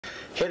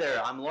Hey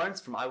there, I'm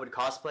Lawrence from iWood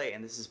Cosplay,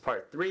 and this is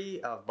part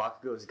 3 of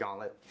Bakugou's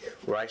Gauntlet,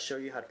 where I show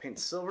you how to paint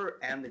the silver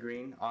and the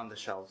green on the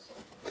shells.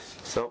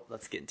 So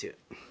let's get into it.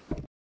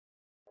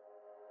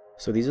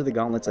 So these are the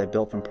gauntlets I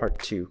built from part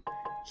 2.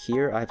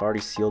 Here I've already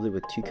sealed it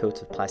with 2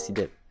 coats of Plasti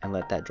Dip and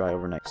let that dry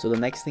overnight. So the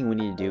next thing we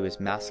need to do is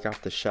mask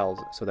off the shells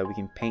so that we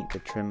can paint the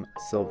trim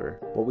silver.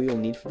 What we will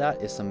need for that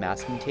is some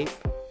masking tape,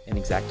 an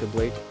X-Acto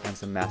blade, and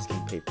some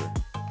masking paper.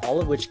 All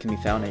of which can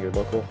be found at your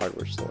local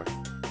hardware store.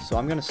 So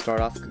I'm going to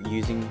start off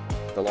using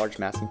the large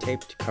masking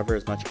tape to cover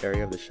as much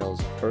area of the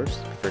shells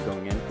first before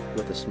going in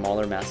with a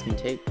smaller masking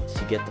tape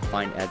to get the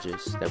fine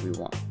edges that we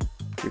want.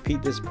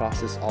 Repeat this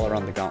process all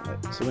around the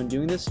gauntlet. So when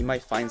doing this, you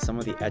might find some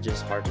of the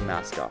edges hard to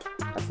mask off.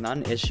 That's not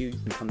an issue. You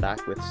can come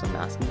back with some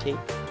masking tape,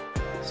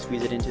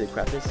 squeeze it into the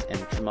crevice, and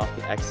trim off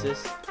the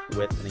excess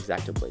with an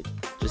X-Acto blade.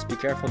 Just be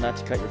careful not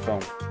to cut your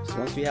foam. So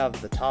once we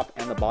have the top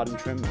and the bottom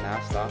trim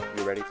masked off,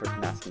 you're ready for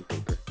masking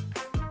paper.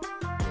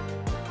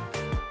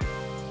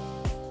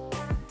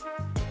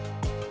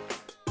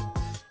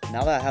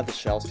 Now that I have the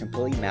shells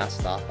completely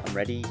masked off, I'm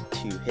ready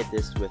to hit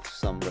this with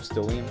some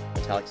Rust-Oleum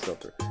metallic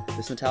silver.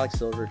 This metallic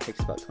silver takes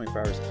about 24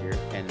 hours to cure,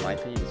 and in my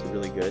opinion is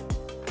really good.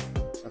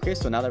 Okay,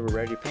 so now that we're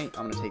ready to paint,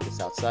 I'm going to take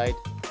this outside,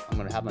 I'm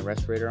going to have my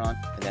respirator on,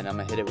 and then I'm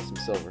going to hit it with some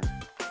silver.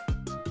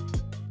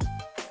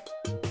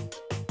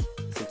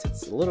 Since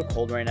it's a little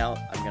cold right now,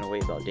 I'm going to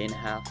wait about a day and a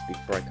half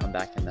before I come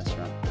back and mess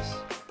around with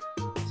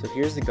this. So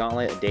here's the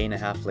gauntlet a day and a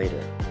half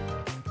later.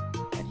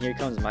 And here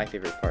comes my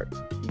favorite part.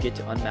 You get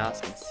to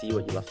unmask and see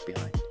what you left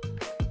behind.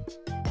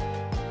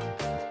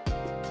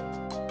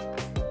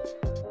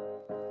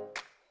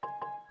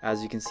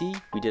 As you can see,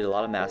 we did a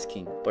lot of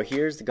masking, but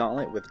here's the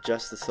gauntlet with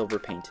just the silver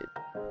painted.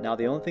 Now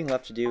the only thing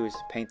left to do is to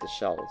paint the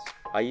shells.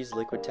 I use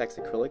liquitex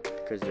acrylic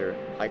because they're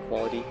high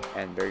quality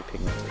and very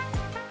pigmented.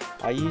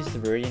 I used the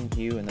Viridian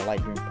hue and the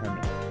light green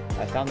permanent.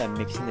 I found that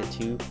mixing the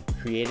two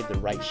created the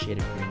right shade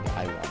of green that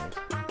I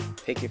wanted.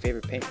 Pick your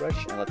favorite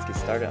paintbrush and let's get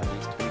started on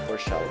these 24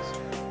 shells.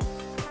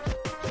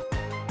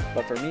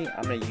 But for me,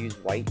 I'm going to use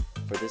white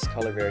for this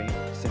color variant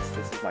since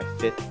this is my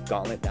 5th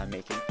gauntlet that I'm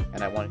making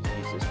and I wanted to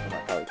use this for my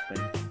Harley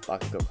Quinn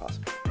Bakugou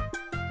cosplay.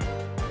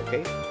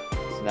 Okay,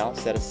 so now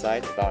set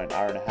aside about an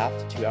hour and a half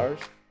to 2 hours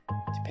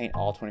to paint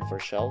all 24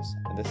 shells,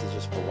 and this is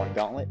just for one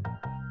gauntlet.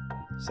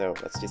 So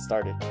let's get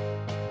started.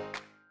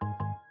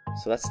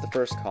 So that's the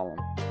first column,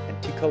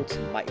 and 2 coats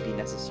might be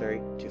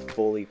necessary to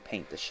fully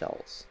paint the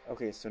shells.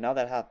 Okay, so now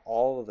that I have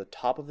all of the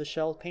top of the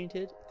shell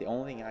painted, the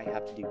only thing I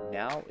have to do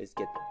now is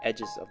get the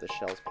edges of the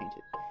shells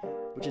painted,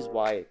 which is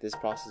why this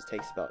process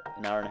takes about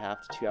an hour and a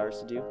half to 2 hours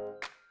to do.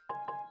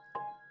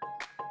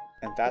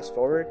 And fast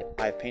forward,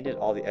 I've painted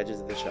all the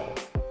edges of the shell.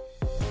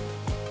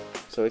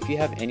 So if you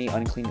have any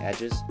unclean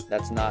edges,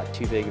 that's not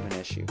too big of an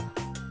issue,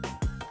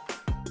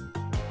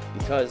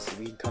 because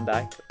we can come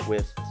back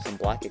with some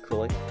black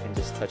acrylic and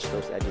just touch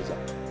those edges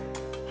up.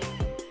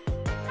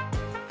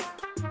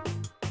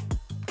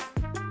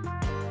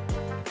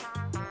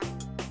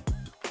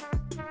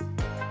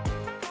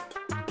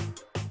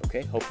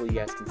 Okay, hopefully you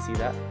guys can see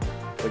that.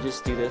 But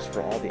just do this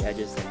for all the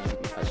edges that need to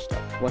be touched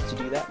up. Once you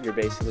do that, you're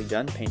basically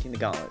done painting the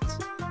gauntlets.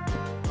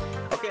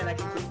 Okay, and that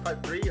concludes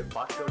part 3 of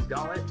Bakugou's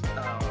Gauntlet.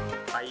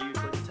 I use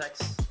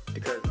liquitex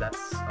because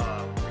that's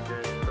pretty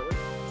good acrylic.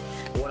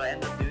 But what I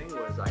ended up doing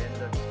was I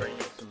ended up spraying it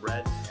with some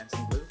red and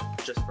some blue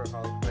just for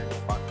Harley Quinn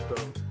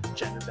Bakugou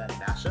gender bend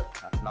mashup.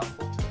 That's a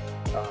mouthful.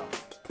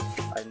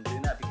 I'm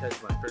doing that because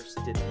when I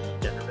first did the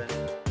gender bend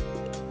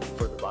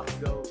for the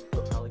Bakugou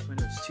for Harley Quinn,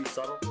 it was too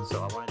subtle,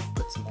 so I wanted to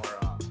put some more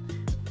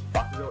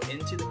Bakugou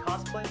into the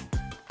cosplay,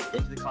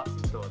 into the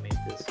costume, so I made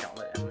this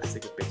gauntlet and I'm going to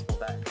stick a baseball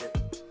bat in it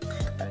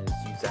and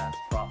just use that as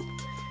a prop.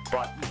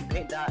 But you can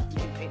paint that, you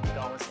can paint the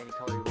gauntlets any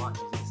color you want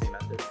using the same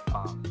method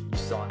you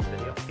saw in the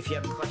video. If you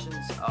have any questions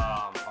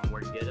on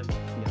where to get them, you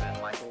can get them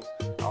at Michael's.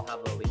 I'll have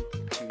a link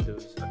to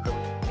those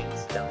acrylic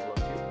paints down below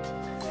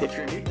too. If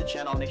you're new to the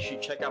channel, make sure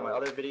you check out my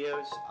other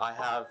videos. I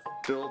have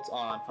builds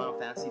on Final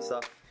Fantasy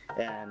stuff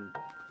and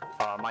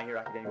My Hero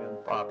Academia,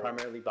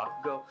 primarily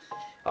Bakugou.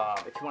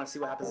 If you want to see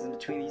what happens in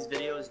between these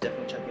videos,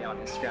 definitely check me out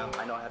on Instagram.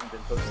 I know I haven't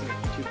been posting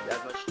on YouTube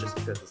as much just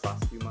because this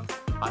last few months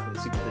I've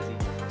been super busy.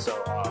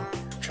 So I'm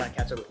trying to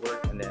catch up with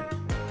work and then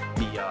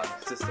be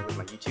consistent with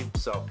my YouTube.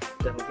 So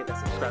definitely hit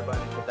that subscribe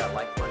button, hit that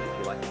like button if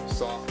you like what you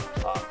saw.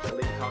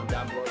 Leave a comment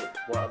down below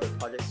what other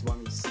projects you want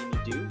me to see me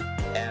do.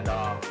 And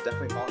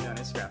definitely follow me on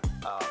Instagram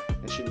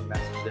and shoot me a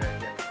message there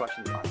if you have any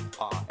questions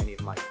on any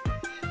of my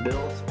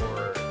builds,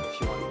 or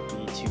if you want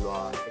me to,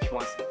 if you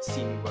want to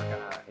see me work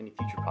on any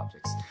future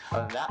projects.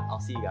 Other than that, I'll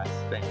see you guys.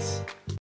 Thanks.